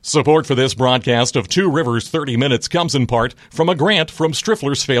Support for this broadcast of Two Rivers 30 Minutes comes in part from a grant from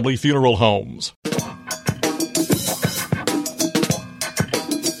Striffler's Family Funeral Homes.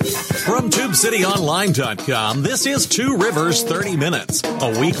 From TubeCityOnline.com, this is Two Rivers 30 Minutes,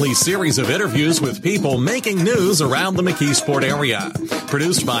 a weekly series of interviews with people making news around the McKeesport area.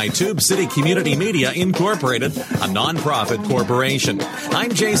 Produced by Tube City Community Media Incorporated, a nonprofit corporation.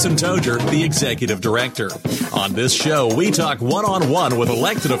 I'm Jason Toger, the Executive Director. On this show, we talk one-on-one with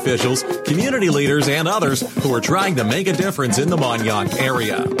elected officials, community leaders, and others who are trying to make a difference in the Mon-Yough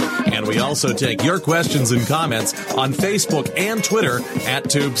area. And we also take your questions and comments on Facebook and Twitter at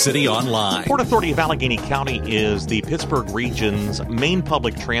Tube City Online. Port Authority of Allegheny County is the Pittsburgh region's main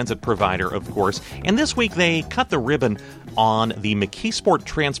public transit provider, of course. And this week they cut the ribbon on the McKeesport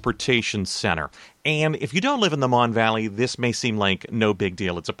Transportation Center. And if you don't live in the Mon Valley, this may seem like no big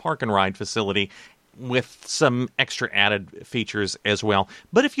deal. It's a park and ride facility with some extra added features as well.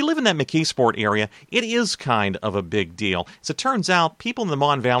 But if you live in that McKeesport area, it is kind of a big deal. As it turns out, people in the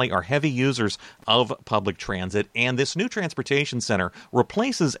Mon Valley are heavy users of public transit, and this new transportation center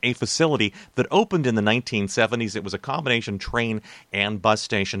replaces a facility that opened in the 1970s. It was a combination train and bus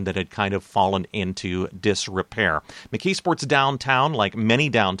station that had kind of fallen into disrepair. McKeesport's downtown, like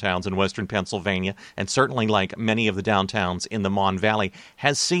many downtowns in western Pennsylvania, and certainly like many of the downtowns in the Mon Valley,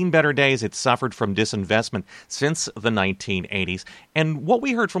 has seen better days. It's suffered from disinvestment since the 1980s. And what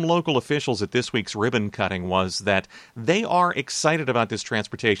we heard from local officials at this week's ribbon cutting was that they are excited about this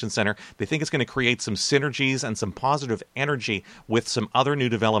transportation center. They think it's going to create some synergies and some positive energy with some other new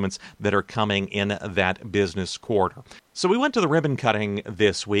developments that are coming in that business corridor. So we went to the ribbon cutting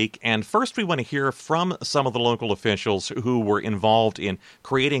this week, and first we want to hear from some of the local officials who were involved in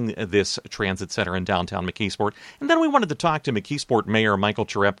creating this transit center in downtown McKeesport. And then we wanted to talk to McKeesport Mayor Michael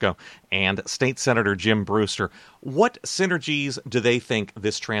Cherepko and State Senator Jim Brewster. What synergies do they think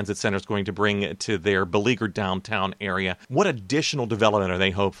this transit center is going to bring to their beleaguered downtown area? What additional development are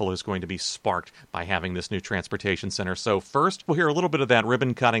they hopeful is going to be sparked by having this new transportation center? So first, we'll hear a little bit of that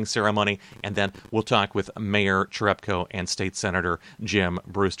ribbon cutting ceremony, and then we'll talk with Mayor Cherepko and State Senator Jim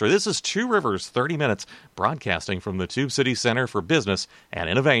Brewster. This is Two Rivers 30 Minutes, broadcasting from the Tube City Center for Business and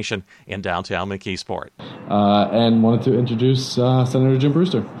Innovation in downtown McKeesport. And wanted to introduce Senator Jim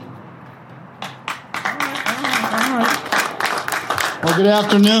Brewster. Well, good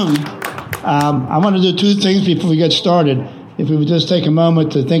afternoon. I want to do two things before we get started. If we would just take a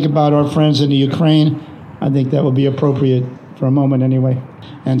moment to think about our friends in the Ukraine, I think that would be appropriate for a moment anyway.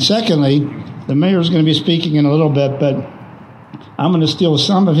 And secondly, the mayor's going to be speaking in a little bit, but I'm going to steal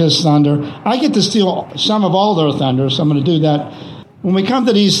some of his thunder. I get to steal some of all their thunder, so I'm going to do that. When we come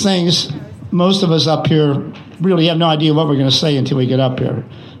to these things, most of us up here really have no idea what we're going to say until we get up here,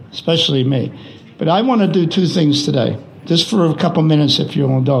 especially me. But I want to do two things today, just for a couple minutes, if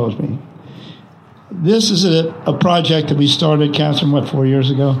you'll indulge me. This is a project that we started, Catherine, 4 years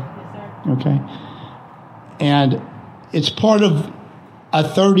ago? Yes, sir. Okay. And it's part of a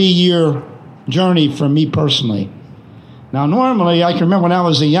 30-year journey for me personally. Now, normally, I can remember when I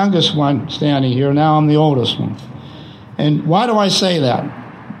was the youngest one standing here. Now I'm the oldest one. And why do I say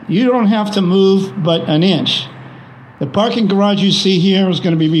that? You don't have to move but an inch. The parking garage you see here is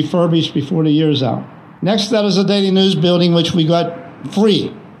going to be refurbished before the year's out. Next to that is the Daily News building, which we got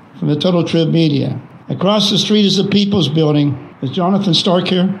free from the Total Trib Media. Across the street is the People's Building. Is Jonathan Stark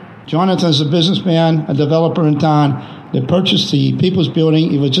here? Jonathan's a businessman, a developer in town that purchased the People's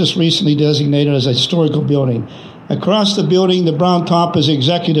Building. It was just recently designated as a historical building. Across the building, the brown top is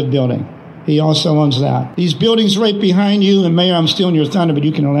Executive Building. He also owns that. These buildings right behind you, and Mayor, I'm stealing your thunder, but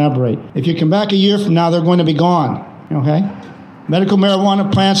you can elaborate. If you come back a year from now, they're going to be gone. Okay? Medical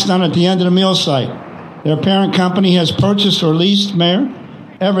marijuana plants down at the end of the mill site. Their parent company has purchased or leased, Mayor,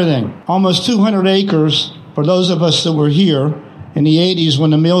 everything. Almost 200 acres for those of us that were here in the 80s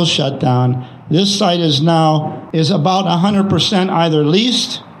when the mill shut down. This site is about 100% either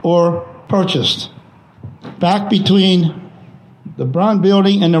leased or purchased. Back between the Brown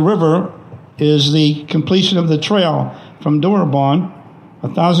Building and the river is the completion of the trail from Dorabon,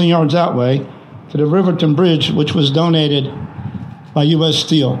 1,000 yards that way, to the Riverton Bridge, which was donated by U.S.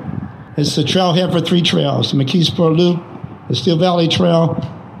 Steel. It's the trailhead for three trails, the McKeesport Loop, the Steel Valley Trail,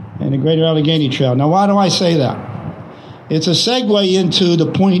 and the Greater Allegheny Trail. Now, why do I say that? It's a segue into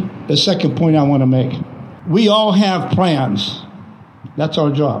the second point I want to make. We all have plans. That's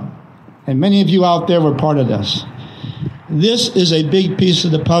our job. And many of you out there were part of this. This is a big piece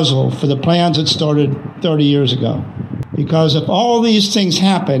of the puzzle for the plans that started 30 years ago. Because if all these things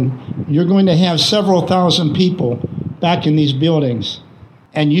happen, you're going to have several thousand people back in these buildings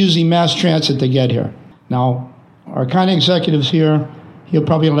and using mass transit to get here. Now, our county executive's here. he'll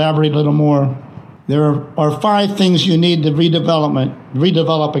probably elaborate a little more. There are 5 things you need to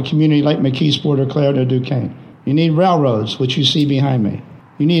redevelop a community like McKeesport or Clarendon or Duquesne. You need railroads, which you see behind me.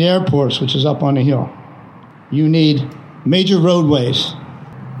 You need airports, which is up on the hill. You need major roadways.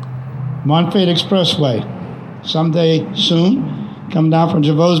 Montford Expressway, someday soon, come down from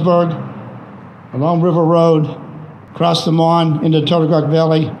Javosburg, along River Road, across the Mon into Turtlecock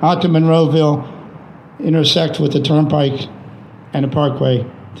Valley, out to Monroeville, intersect with the Turnpike and the Parkway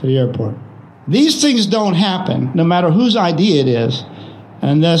to the airport. These things don't happen, no matter whose idea it is,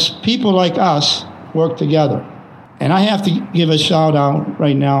 unless people like us work together. And I have to give a shout out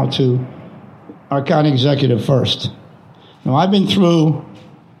right now to our county executive first. Now, I've been through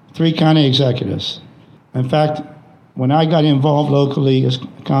 3 county executives. In fact, when I got involved locally as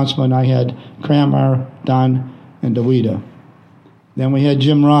councilman, I had Cranmer, Dunn, and DeWita. Then we had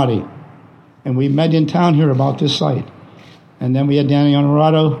Jim Roddy. And we met in town here about this site. And then we had Danny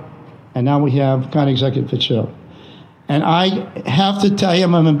Honorado, and now we have County Executive Fitzgerald. And I have to tell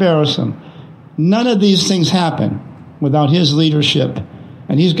him, I'm embarrassed him, none of these things happen without his leadership.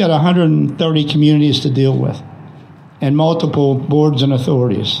 And he's got 130 communities to deal with and multiple boards and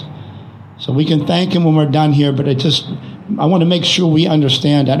authorities. So we can thank him when we're done here, but I want to make sure we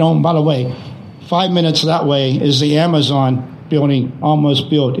understand. By the way, 5 minutes that way is the Amazon building almost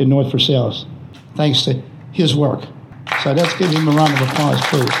built in North Versailles, thanks to his work. So let's give him a round of applause,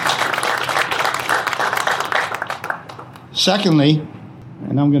 please. Secondly,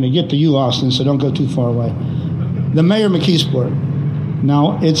 and I'm going to get to you, Austin, so don't go too far away, the mayor of McKeesport.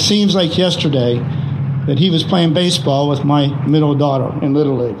 Now, it seems like yesterday that he was playing baseball with my middle daughter in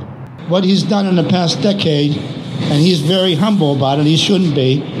Little League. What he's done in the past decade, and he's very humble about it, he shouldn't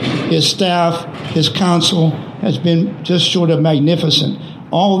be, his staff, his council has been just short of magnificent.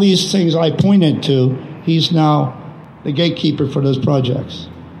 All these things I pointed to, he's now the gatekeeper for those projects.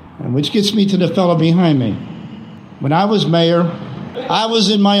 And which gets me to the fellow behind me. When I was mayor, I was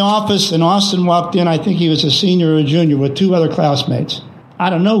in my office and Austin walked in, I think he was a senior or a junior, with 2 other classmates.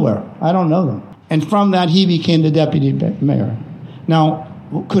 Out of nowhere. I don't know them. And from that, he became the deputy mayor. Now,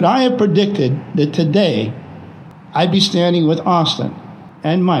 could I have predicted that today I'd be standing with Austin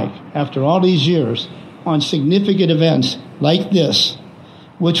and Mike after all these years on significant events like this,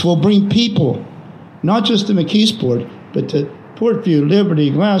 which will bring people, not just to McKeesport, but to Portview, Liberty,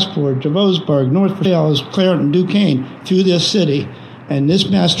 Glassport, Javosburg, North Versailles, Clarendon, Duquesne, through this city, and this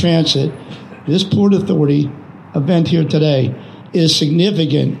mass transit, this Port Authority event here today is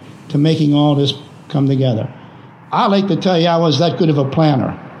significant to making all this come together. I like to tell you I was that good of a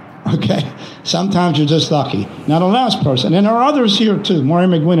planner, okay? Sometimes you're just lucky. Now, the last person, and there are others here too, Maureen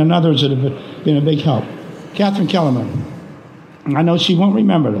McGuinn and others that have been a big help. Catherine Kellerman. I know she won't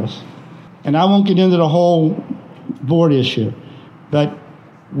remember this, and I won't get into the whole board issue, but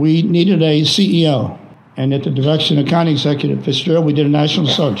we needed a CEO, and at the direction of County Executive Fitzgerald, we did a national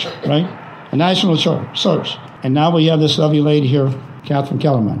search, right? A national search. And now we have this lovely lady here, Catherine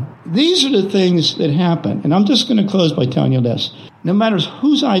Kellerman. These are the things that happen, and I'm just going to close by telling you this. No matter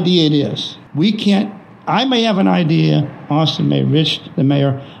whose idea it is, I may have an idea, Austin may, Rich, the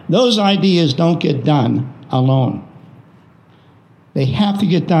mayor, those ideas don't get done alone. They have to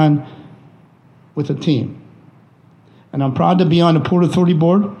get done with a team. And I'm proud to be on the Port Authority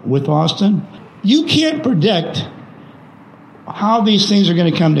Board with Austin. You can't predict how these things are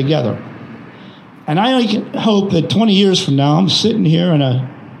going to come together. And I hope that 20 years from now, I'm sitting here in a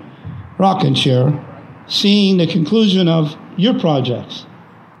rocking chair, seeing the conclusion of your projects,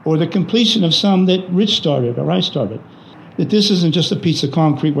 or the completion of some that Rich started or I started, that this isn't just a piece of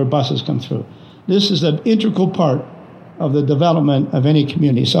concrete where buses come through. This is an integral part of the development of any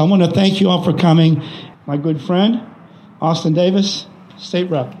community. So I want to thank you all for coming. My good friend, Austin Davis, State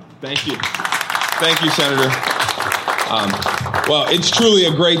Rep. Thank you. Thank you, Senator. Well, it's truly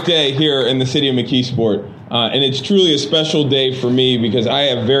a great day here in the city of McKeesport, and it's truly a special day for me because I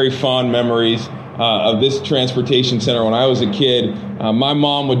have very fond memories of this transportation center. When I was a kid, my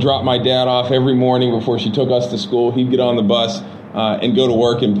mom would drop my dad off every morning before she took us to school. He'd get on the bus and go to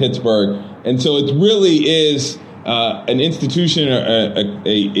work in Pittsburgh. And so it really is an institution,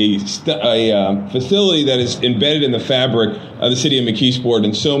 a facility that is embedded in the fabric of the city of McKeesport,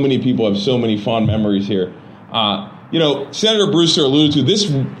 and so many people have so many fond memories here. Senator Brewster alluded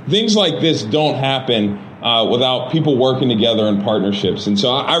to things like this don't happen without people working together in partnerships. And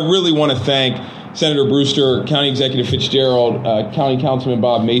so I really want to thank Senator Brewster, County Executive Fitzgerald, County Councilman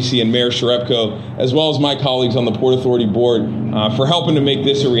Bob Macy, and Mayor Sharepko, as well as my colleagues on the Port Authority Board for helping to make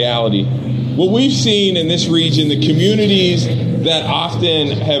this a reality. What we've seen in this region, the communities that often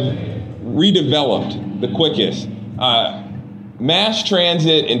have redeveloped the quickest, mass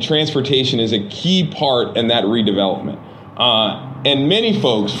transit and transportation is a key part in that redevelopment. And many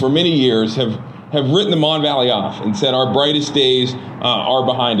folks for many years have written the Mon Valley off and said our brightest days are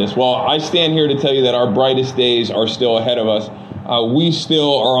behind us. Well, I stand here to tell you that our brightest days are still ahead of us. We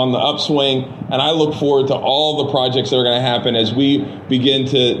still are on the upswing, and I look forward to all the projects that are going to happen as we begin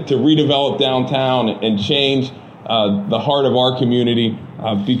to redevelop downtown and change the heart of our community,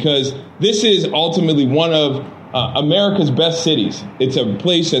 because this is ultimately one of America's best cities. It's a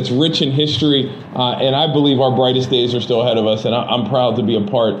place that's rich in history, and I believe our brightest days are still ahead of us, and I'm proud to be a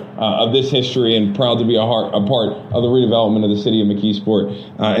part of this history and proud to be a part of the redevelopment of the city of McKeesport.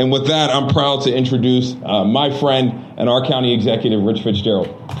 And with that, I'm proud to introduce my friend and our county executive, Rich Fitzgerald.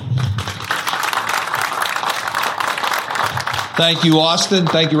 Thank you, Austin.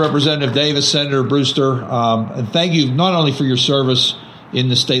 Thank you, Representative Davis, Senator Brewster. And thank you not only for your service in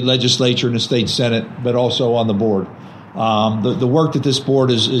the state legislature and the state senate, but also on the board. The work that this board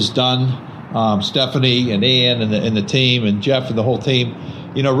has done, Stephanie and Ian and the team and Jeff and the whole team,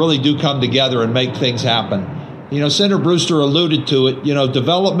 really do come together and make things happen. Senator Brewster alluded to it.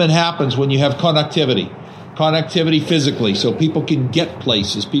 Development happens when you have connectivity physically, so people can get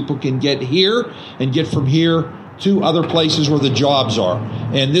places. People can get here and get from here to other places where the jobs are.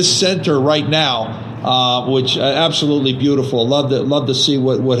 And this center right now, which absolutely beautiful. Love to see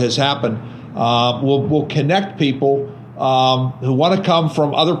what has happened. Will connect people who want to come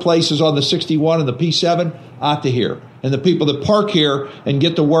from other places on the 61 and the P7 out to here, and the people that park here and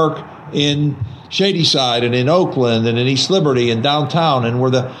get to work in Shadyside and in Oakland and in East Liberty and downtown and where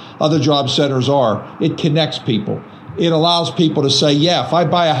the other job centers are. It connects people. It allows people to say, yeah, if I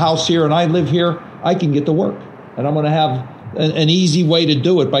buy a house here and I live here, I can get to work, and I'm going to have an easy way to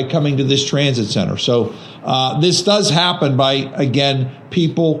do it by coming to this transit center. So this does happen by, again,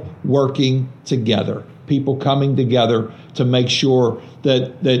 people working together, people coming together to make sure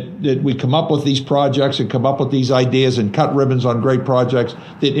that we come up with these projects and come up with these ideas and cut ribbons on great projects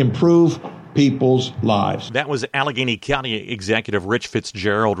that improve people's lives. That was Allegheny County Executive Rich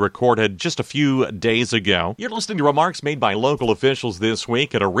Fitzgerald, recorded just a few days ago. You're listening to remarks made by local officials this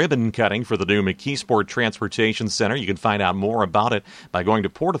week at a ribbon cutting for the new McKeesport Transportation Center. You can find out more about it by going to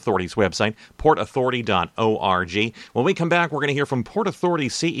Port Authority's website, portauthority.org. When we come back, we're going to hear from Port Authority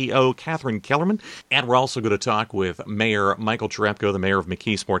CEO Catherine Kellerman, and we're also going to talk with Mayor Michael Cherepko, the mayor of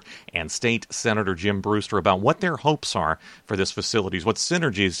McKeesport, and State Senator Jim Brewster about what their hopes are for this facility. What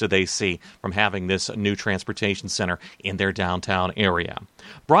synergies do they see from having this new transportation center in their downtown area.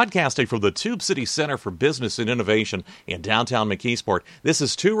 Broadcasting from the Tube City Center for Business and Innovation in downtown McKeesport, this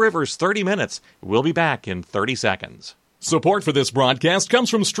is Two Rivers 30 Minutes. We'll be back in 30 seconds. Support for this broadcast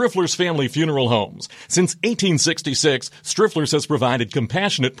comes from Striffler's Family Funeral Homes. Since 1866, Striffler's has provided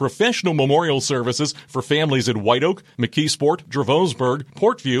compassionate professional memorial services for families in White Oak, McKeesport, Dravosburg,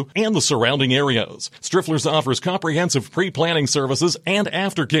 Portview, and the surrounding areas. Striffler's offers comprehensive pre-planning services and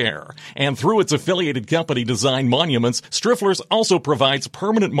aftercare. And through its affiliated company Design Monuments, Striffler's also provides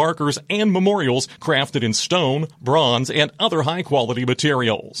permanent markers and memorials crafted in stone, bronze, and other high-quality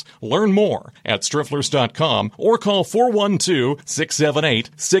materials. Learn more at strifflers.com or call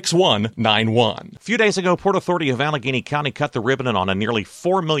 412-678-6191. A few days ago, Port Authority of Allegheny County cut the ribbon on a nearly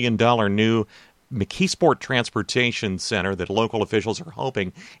 $4 million new McKeesport Transportation Center that local officials are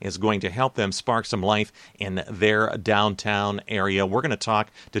hoping is going to help them spark some life in their downtown area. We're going to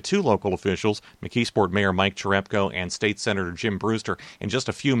talk to two local officials, McKeesport Mayor Mike Cherepko and State Senator Jim Brewster, in just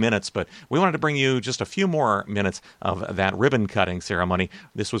a few minutes, but we wanted to bring you just a few more minutes of that ribbon-cutting ceremony.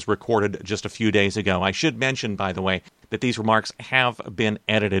 This was recorded just a few days ago. I should mention, by the way, that these remarks have been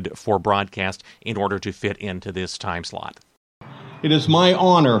edited for broadcast in order to fit into this time slot. It is my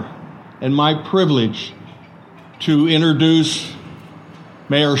honor and my privilege to introduce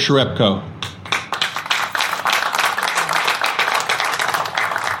Mayor Cherepko.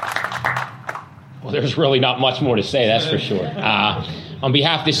 Well, there's really not much more to say, that's for sure. On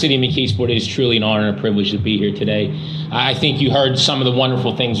behalf of the city of McKeesport, it is truly an honor and a privilege to be here today. I think you heard some of the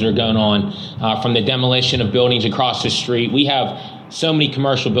wonderful things that are going on, from the demolition of buildings across the street. We have so many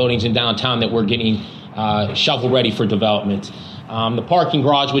commercial buildings in downtown that we're getting shovel ready for development. The parking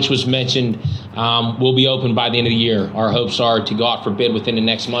garage, which was mentioned, will be open by the end of the year. Our hopes are to go out for bid within the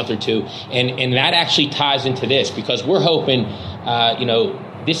next month or two. And that actually ties into this, because we're hoping,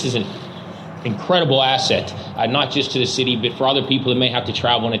 this is an incredible asset, not just to the city, but for other people that may have to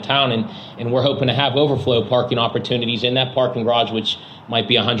travel into town. And we're hoping to have overflow parking opportunities in that parking garage, which might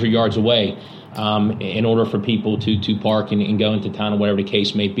be 100 yards away, in order for people to park and go into town or whatever the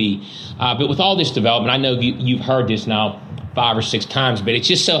case may be. But with all this development, I know you've heard this now, 5 or 6 times. But it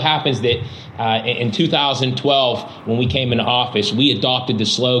just so happens that in 2012, when we came into office, we adopted the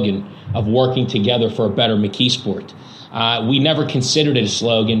slogan of working together for a better McKeesport. We never considered it a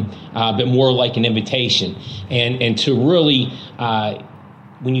slogan, but more like an invitation. And to really,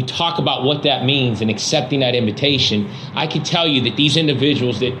 when you talk about what that means and accepting that invitation, I can tell you that these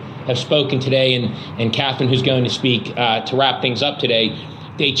individuals that have spoken today, and Catherine, who's going to speak to wrap things up today,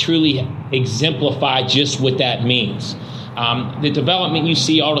 they truly exemplify just what that means. The development you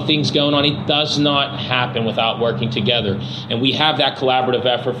see, all the things going on, it does not happen without working together. And we have that collaborative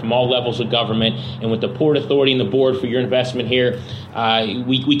effort from all levels of government. And with the Port Authority and the board for your investment here,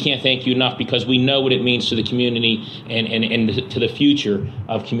 we can't thank you enough, because we know what it means to the community and to the future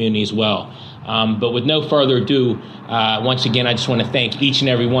of community as well. But with no further ado, once again, I just want to thank each and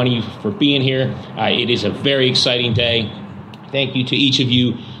every one of you for being here. It is a very exciting day. Thank you to each of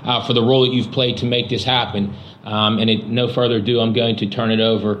you for the role that you've played to make this happen. No further ado, I'm going to turn it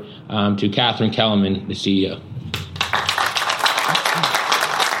over to Catherine Kellerman, the CEO.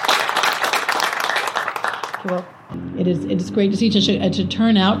 Well, it is great to see such a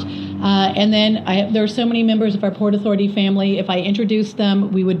turnout. And then there are so many members of our Port Authority family. If I introduced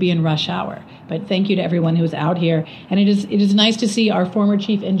them, we would be in rush hour. But thank you to everyone who is out here. And it is nice to see our former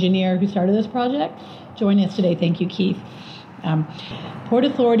chief engineer who started this project join us today. Thank you, Keith. Port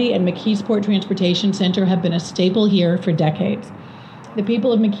Authority and McKeesport Transportation Center have been a staple here for decades. The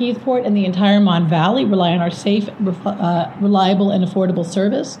people of McKeesport and the entire Mon Valley rely on our safe, reliable, and affordable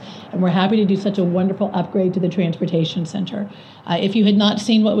service, and we're happy to do such a wonderful upgrade to the transportation center. If you had not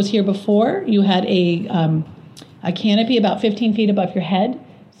seen what was here before, you had a canopy about 15 feet above your head,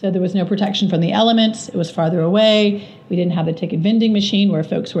 so there was no protection from the elements. It was farther away. We didn't have the ticket vending machine where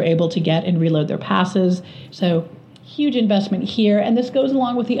folks were able to get and reload their passes. So huge investment here, and this goes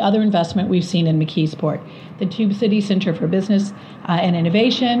along with the other investment we've seen in McKeesport. The Tube City Center for Business and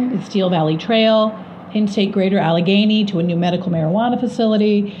Innovation, the Steel Valley Trail, in-state Greater Allegheny to a new medical marijuana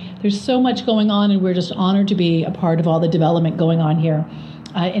facility. There's so much going on, and we're just honored to be a part of all the development going on here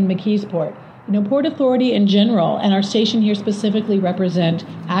in McKeesport. You know, Port Authority in general, and our station here specifically, represent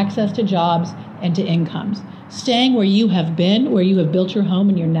access to jobs and to incomes. Staying where you have been, where you have built your home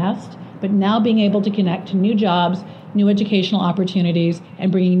and your nest, but now being able to connect to new jobs, new educational opportunities,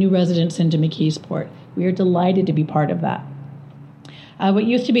 and bringing new residents into McKeesport. We are delighted to be part of that. What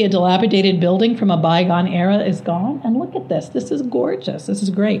used to be a dilapidated building from a bygone era is gone, and look at this. This is gorgeous. This is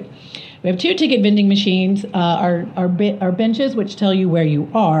great. We have 2 ticket vending machines, our benches, which tell you where you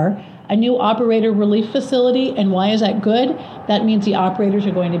are, a new operator relief facility, and why is that good? That means the operators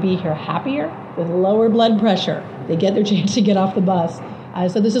are going to be here happier, with lower blood pressure. They get their chance to get off the bus.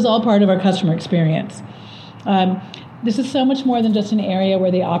 So this is all part of our customer experience. This is so much more than just an area where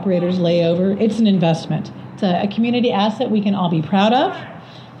the operators lay over. It's an investment. It's a community asset we can all be proud of.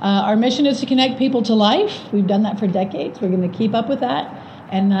 Our mission is to connect people to life. We've done that for decades. We're going to keep up with that.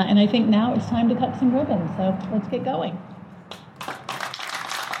 And I think now it's time to cut some ribbons. So let's get going.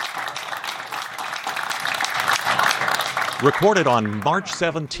 Recorded on March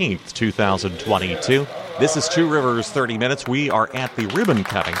 17th, 2022. This is Two Rivers 30 Minutes. We are at the ribbon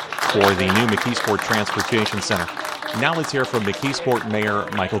cutting for the new McKeesport Transportation Center. Now let's hear from McKeesport Mayor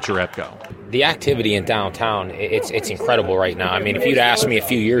Michael Cherepko. The activity in downtown, it's incredible right now. I mean, if you'd asked me a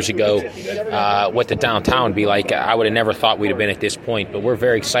few years ago what the downtown would be like, I would have never thought we'd have been at this point. But we're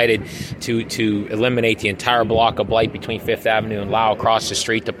very excited to eliminate the entire block of blight between Fifth Avenue and Lau across the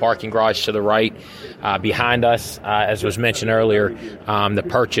street, the parking garage to the right. Behind us, as was mentioned earlier, the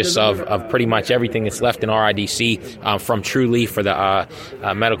purchase of pretty much everything that's left in RIDC from Trulieve for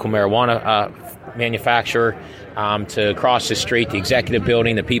the medical marijuana manufacturer, to across the street, the executive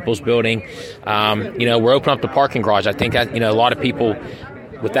building, the People's building. We're opening up the parking garage. I think that, a lot of people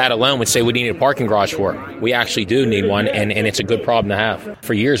with that alone would say we need a parking garage for it. We actually do need one, and it's a good problem to have.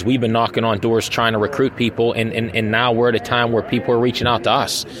 For years, we've been knocking on doors trying to recruit people, and now we're at a time where people are reaching out to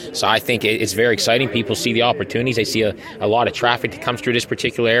us. So I think it's very exciting. People see the opportunities. They see a lot of traffic that comes through this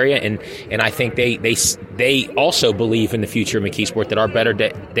particular area, and I think they also believe in the future of McKeesport, that our better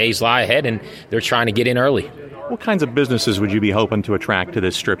days lie ahead, and they're trying to get in early. What kinds of businesses would you be hoping to attract to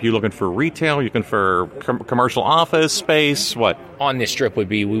this strip? You looking for retail? You looking for commercial office space? What? On this strip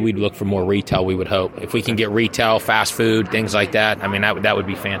we'd look for more retail, we would hope. If we can get retail, fast food, things like that, I mean, that would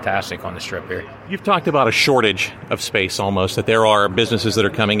be fantastic on the strip here. You've talked about a shortage of space almost, that there are businesses that are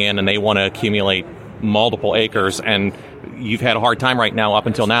coming in and they want to accumulate multiple acres, and you've had a hard time right now, up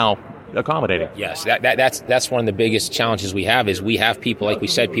until now, accommodating. Yes, that's one of the biggest challenges we have is we have people, like we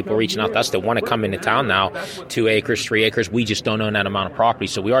said, people reaching out to us that want to come into town now, 2 acres, 3 acres. We just don't own that amount of property.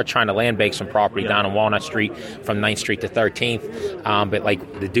 So we are trying to land bank some property down on Walnut Street from 9th Street to 13th. But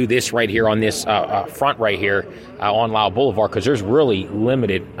like to do this right here on this front right here on Lyle Boulevard, because there's really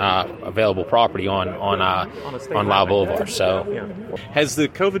limited available property on Lyle Boulevard. So, has the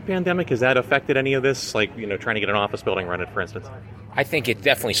COVID pandemic, has that affected any of this? Like, trying to get an office building rented, for instance? I think it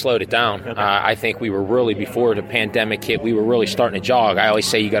definitely slowed it down. Okay. I think we were really, before the pandemic hit, we were really starting to jog. I always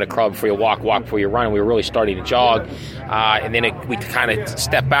say you got to crawl before you walk before you run. And we were really starting to jog. And then we kind of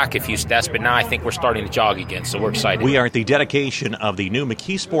stepped back a few steps, but now I think we're starting to jog again. So we're excited. We are at the dedication of the new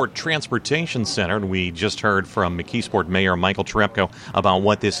McKeesport Transportation Center. And we just heard from McKeesport Mayor Michael Cherepko about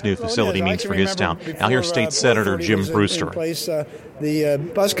what this new facility means for his town. Now here's State Senator Jim Brewster.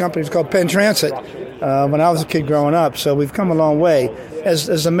 The bus company was called Penn Transit when I was a kid growing up, so we've come a long way. As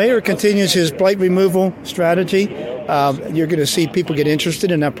the mayor continues his blight removal strategy, you're going to see people get interested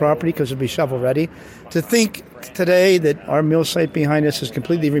in that property because it'll be shovel-ready. To think today that our mill site behind us is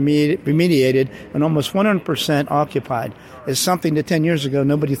completely remediated and almost 100% occupied is something that 10 years ago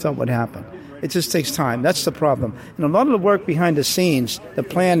nobody thought would happen. It just takes time. That's the problem. And a lot of the work behind the scenes, the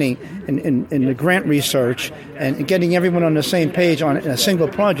planning and the grant research and getting everyone on the same page on a single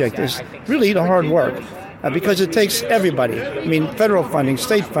project is really the hard work because it takes everybody. I mean, federal funding,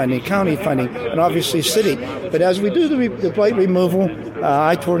 state funding, county funding, and obviously city. But as we do the blight removal,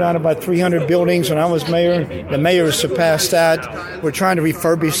 I tore down about 300 buildings when I was mayor. The mayor has surpassed that. We're trying to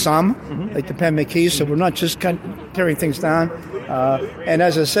refurbish some, like the Penn McKee, so we're not just tearing things down. And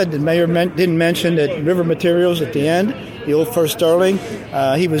as I said, the mayor didn't mention that River Materials at the end, the old First Sterling,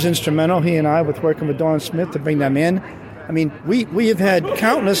 he was instrumental, he and I, with working with Don Smith to bring them in. I mean, we have had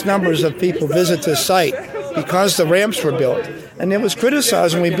countless numbers of people visit this site because the ramps were built. And it was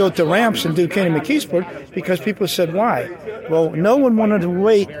criticized when we built the ramps in Duquesne and McKeesport because people said, why? Well, no one wanted to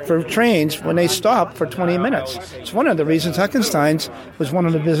wait for trains when they stopped for 20 minutes. It's one of the reasons Huckenstein's was one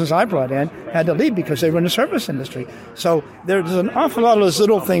of the business I brought in, had to leave because they were in the service industry. So there's an awful lot of those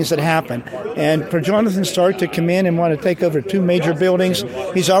little things that happen. And for Jonathan Stark to come in and want to take over 2 major buildings,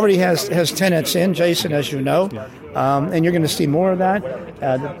 he's already has tenants in, Jason, as you know, and you're going to see more of that.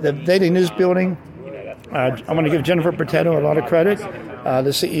 The Daily News building, I want to give Jennifer Bertetto a lot of credit,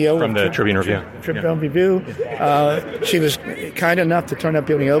 the CEO from the Tribune Review. Tribune Review. She was kind enough to turn that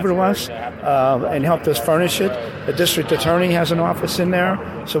building over to us and helped us furnish it. The district attorney has an office in there,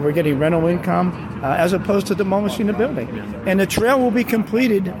 so we're getting rental income as opposed to demolishing the building. And the trail will be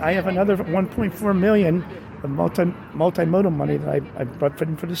completed. I have another $1.4 million of multimodal money that I brought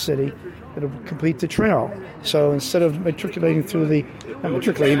in for the city that will complete the trail. So instead of matriculating through not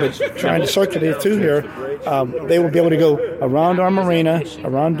matriculating, but trying to circulate through here, they will be able to go around our marina,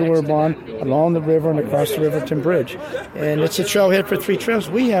 around Doorbon, along the river, and across the Riverton Bridge. And it's a trailhead for 3 trails.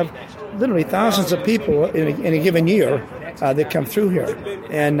 We have literally thousands of people in a given year that come through here.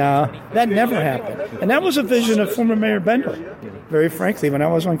 And that never happened. And that was a vision of former Mayor Bender, very frankly, when I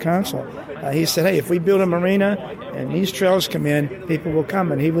was on council. He said, hey, if we build a marina and these trails come in, people will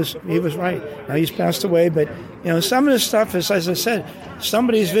come. And he was right. Now he's passed away. But, some of this stuff is, as I said,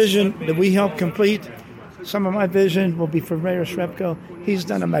 somebody's vision that we help complete. Some of my vision will be for Mayor Cherepko. He's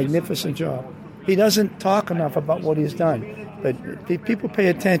done a magnificent job. He doesn't talk enough about what he's done. But people pay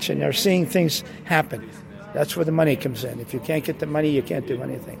attention. They're seeing things happen. That's where the money comes in. If you can't get the money, you can't do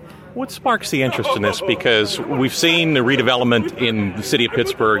anything. What sparks the interest in this? Because we've seen the redevelopment in the city of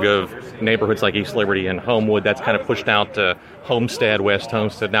Pittsburgh of neighborhoods like East Liberty and Homewood. That's kind of pushed out to Homestead, West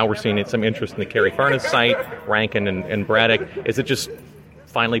Homestead. Now we're seeing some interest in the Cary Furnace site, Rankin and Braddock. Is it just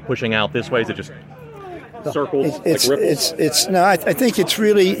finally pushing out this way? Is it just circles, like ripples? No, I think it's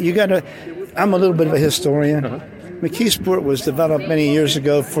really, I'm a little bit of a historian. McKeesport was developed many years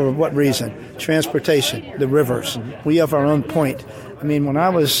ago for what reason? Transportation, the rivers. We have our own point. I mean, when I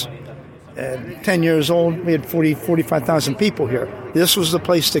was 10 years old, we had 45,000 people here. This was the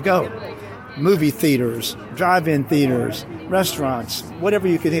place to go. Movie theaters, drive-in theaters, restaurants, whatever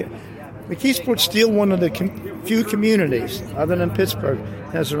you could hear. McKeesport's still one of the few communities, other than Pittsburgh,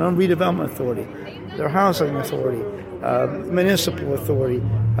 that has their own redevelopment authority, their housing authority, municipal authority,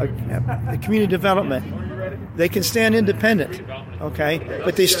 the community development. They can stand independent, okay,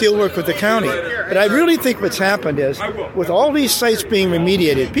 but they still work with the county. But I really think what's happened is, with all these sites being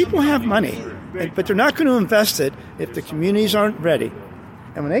remediated, people have money, but they're not going to invest it if the communities aren't ready.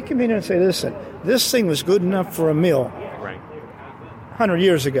 And when they come in and say, listen, this thing was good enough for a mill 100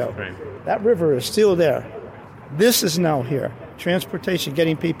 years ago. That river is still there. This is now here. Transportation,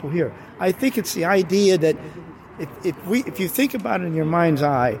 getting people here. I think it's the idea that if you think about it in your mind's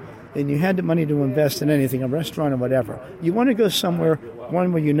eye, and you had the money to invest in anything, a restaurant or whatever, you want to go somewhere,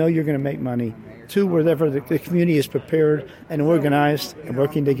 one, where you know you're going to make money, two, wherever the community is prepared and organized and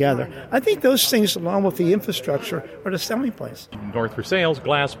working together. I think those things, along with the infrastructure, are the selling points. North Versailles,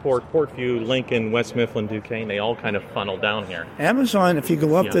 Glassport, Portview, Lincoln, West Mifflin, Duquesne, they all kind of funnel down here. Amazon, if you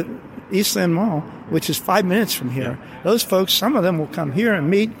go up to Eastland Mall, which is 5 minutes from here, those folks, some of them will come here and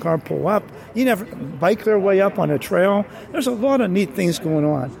meet, carpool up. You never bike their way up on a trail. There's a lot of neat things going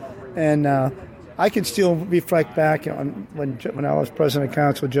on. And I can still reflect back on when I was president of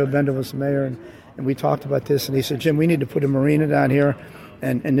council, Joe Bender was the mayor, and we talked about this, and he said, Jim, we need to put a marina down here,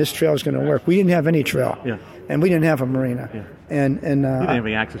 and this trail is going to work. We didn't have any trail, and we didn't have a marina. Yeah. And we didn't have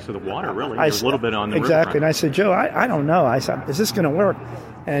any access to the water, really. There was a little bit on the Exactly, riverfront. and I said, Joe, I don't know. I said, is this going to work?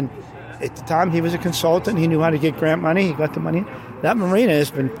 And at the time, he was a consultant. He knew how to get grant money. He got the money. That marina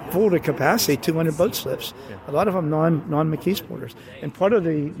has been full to capacity, 200 boat slips, a lot of them non-McKeesporters. And part of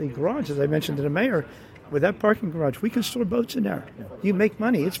the garage, as I mentioned to the mayor, with that parking garage, we can store boats in there. You make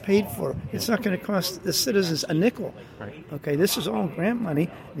money. It's paid for. It's not going to cost the citizens a nickel. Okay, this is all grant money.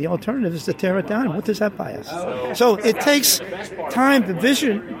 The alternative is to tear it down. What does that buy us? So it takes time, the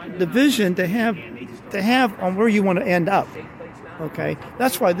vision to have on where you want to end up. Okay,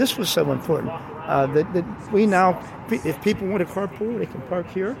 that's why this was so important. That we now, if people want to carpool, they can park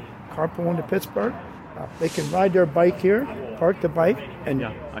here, carpool into Pittsburgh. They can ride their bike here, park the bike, and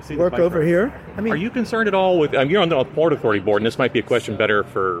work over here. I mean, are you concerned at all with? You're on the Port Authority board, and this might be a question better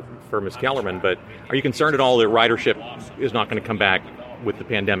for Ms. Kellerman. But are you concerned at all that ridership is not going to come back with the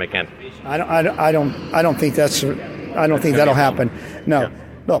pandemic end? I don't think that's. I don't think that'll happen. No,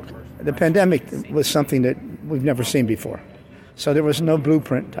 look, the pandemic was something that we've never seen before. So there was no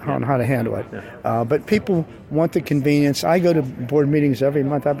blueprint on how to handle it. But people want the convenience. I go to board meetings every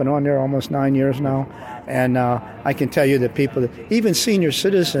month. I've been on there almost 9 years now. And I can tell you that people, even senior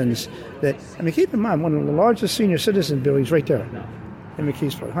citizens, keep in mind, one of the largest senior citizen buildings right there in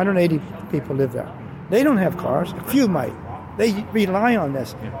McKeesport. 180 people live there. They don't have cars. A few might. They rely on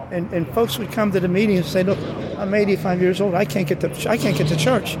this. And folks would come to the meeting and say, look, I'm 85 years old. I can't get to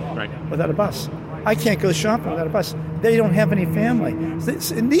church without a bus. I can't go shopping without a bus. They don't have any family.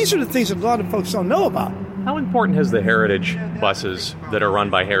 And these are the things that a lot of folks don't know about. How important has the heritage buses that are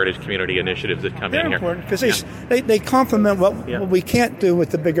run by Heritage Community Initiatives that come in here? They're important because they complement what we can't do with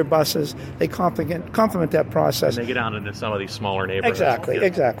the bigger buses. They complement that process. And they get out into some of these smaller neighborhoods.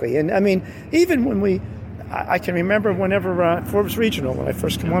 Exactly. And I mean, even when I can remember whenever Forbes Regional, when I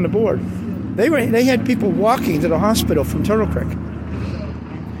first came on the board, they had people walking to the hospital from Turtle Creek.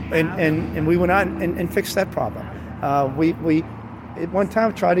 And we went out and fixed that problem. We at one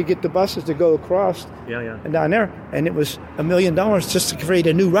time tried to get the buses to go across and down there, and it was $1 million just to create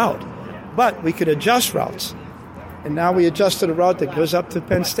a new route. But we could adjust routes, and now we adjusted a route that goes up to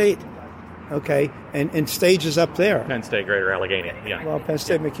Penn State, and stages up there. Penn State, Greater Allegheny, Well, Penn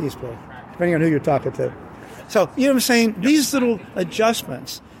State, McKeesport, depending on who you're talking to. So, you know what I'm saying? These little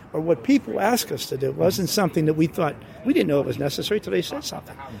adjustments or what people ask us to do wasn't something that we thought, we didn't know it was necessary until they said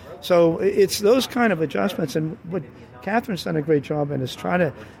something. So it's those kind of adjustments, and what Catherine's done a great job in is try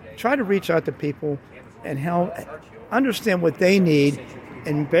to reach out to people and help understand what they need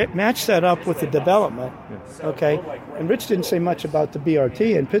and match that up with the development, okay? And Rich didn't say much about the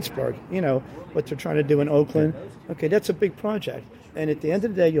BRT in Pittsburgh, what they're trying to do in Oakland. Okay, that's a big project. And at the end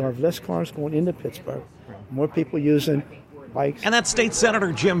of the day, you'll have less cars going into Pittsburgh, more people using bikes. And that's State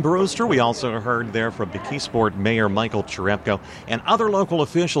Senator Jim Brewster. We also heard there from McKeesport Mayor Michael Cherepko and other local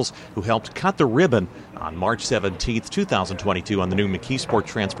officials who helped cut the ribbon on March 17th, 2022 on the new McKeesport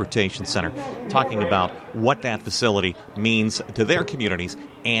Transportation Center, talking about what that facility means to their communities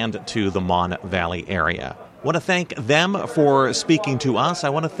and to the Mon Valley area. I want to thank them for speaking to us. I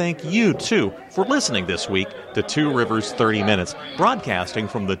want to thank you, too, for listening this week to Two Rivers 30 Minutes, broadcasting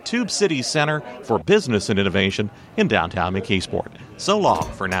from the Tube City Center for Business and Innovation in downtown McKeesport. So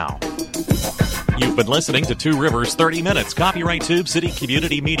long for now. You've been listening to Two Rivers 30 Minutes, copyright Tube City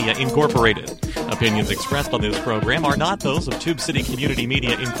Community Media Incorporated. Opinions expressed on this program are not those of Tube City Community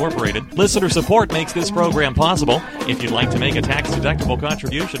Media Incorporated. Listener support makes this program possible. If you'd like to make a tax-deductible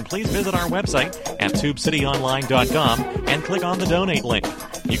contribution, please visit our website at tubecityonline.com and click on the donate link.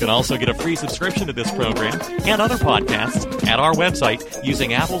 You can also get a free subscription to this program and other podcasts at our website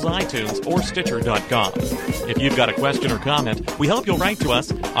using Apple's iTunes or Stitcher.com. If you've got a question or comment, we hope you'll write to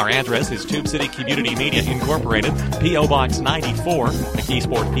us. Our address is Tube City Community Media Incorporated, P.O. Box 94,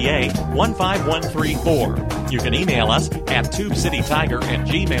 McKeesport, PA 15134. You can email us at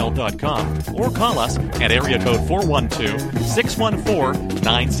tubecitytiger@gmail.com or call us at area code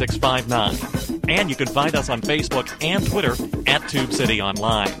 412-614-9659. And you can find us on Facebook and Twitter at Tube City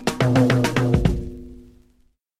Online. Bye.